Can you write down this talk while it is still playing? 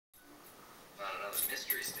another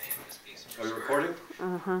mystery stain on this piece of Are you recording?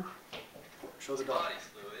 Uh-huh. Show the dog. body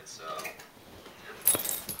fluid, so...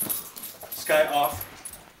 Sky off.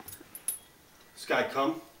 Sky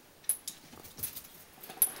come.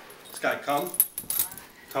 Sky come.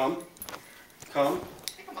 Come. Come.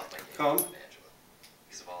 Take a month, Come. Angela.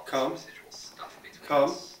 Because of all this Come. residual stuff between Come.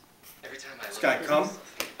 us. Every time I look Sky at come. this,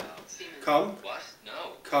 I think about... Come. What?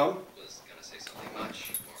 No. Come. I was gonna say something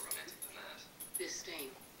much more romantic than that. This stain,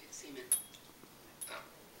 it's semen. Oh.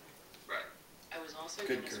 Right. I was also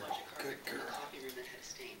Good going to girl. swatch a carpet Good in the girl. copy room that had a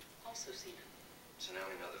stain, also semen. So now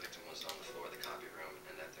we know the victim was on the floor of the copy room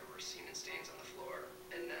and that there were semen stains on the floor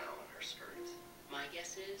and now on her skirt. My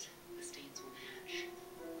guess is the stains will match.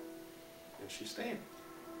 And she's staying.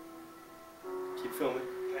 Keep filming.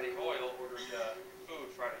 Penny Hoyle ordered food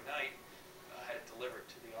Friday night, had it delivered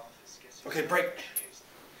to the office. Guess Okay, break.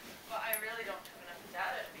 Well, I really don't have enough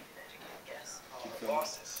data to make an educated guess. Our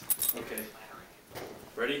bosses. Okay.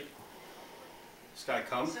 Ready? Sky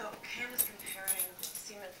come. So Ken is comparing the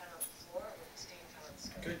semen found on the floor with the stain found on the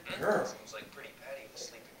skirt. Good girl. Seems like Pretty Patty was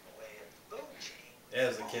sleeping away in the food chain.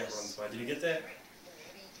 As the camera runs by. Did you get that?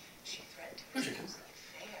 Maybe she threatened to Where's make your it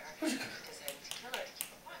fair to decide to kill her.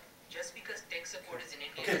 What? Just because tech support is in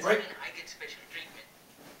India Okay, doesn't break. mean I get special treatment.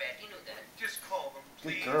 Patty knew that. Just call them,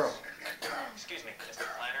 Good please. girl. Excuse me, Mr.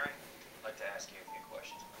 Flannery. I'd like to ask you a few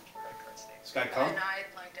questions about your credit card statement. Sky come. And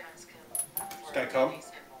I'd like to ask him for Sky, a come. really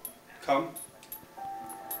simple matter. Come.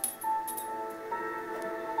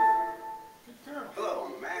 Good girl. Hello,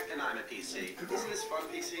 I'm a Mac and I'm a PC. Isn't this fun,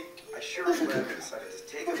 PC? I sure am glad we decided to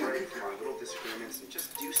take a break from our little disagreements and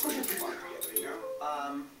just do something fun together, you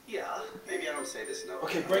know? Yeah. Maybe I don't say this enough.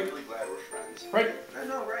 Okay, I'm break. really glad we're friends. Break.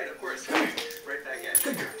 No, right, of course. Right back at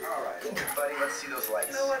you. All right, buddy, let's see those lights.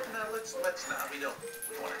 You know what? No, let's not. We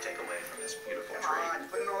want to take away from this beautiful Come tree. on, you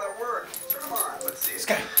put in all that work. Come on, let's see it.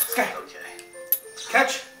 Sky. Sky. Okay.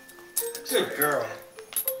 Catch. I'm sorry Good girl. about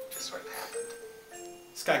that. Just what happened.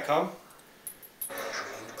 Sky come.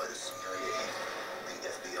 Trained by the CIA, the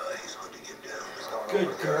FBI is hunting him down.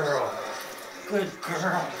 Good girl. Good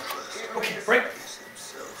girl. Okay, break.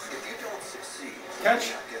 Himself. If you don't succeed,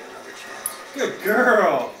 Catch. you'll get another chance. Good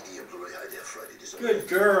girl. The employee had their Friday this Good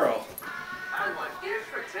girl. I want gifts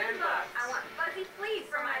for $10. I want fuzzy fleece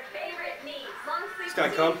for my favorite niece. Long sleeve Sky,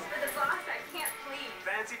 jeans come. for the boss I can't please.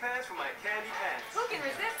 Fancy pants for my candy pants. Who can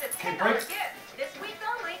resist a Okay, $10 break. gift? This week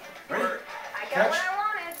only. Ready? I Catch. got what I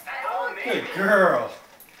wanted. Oh, Good girl.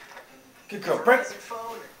 Good girl. Break.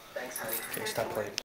 Phone. Thanks, honey. Okay, stop playing.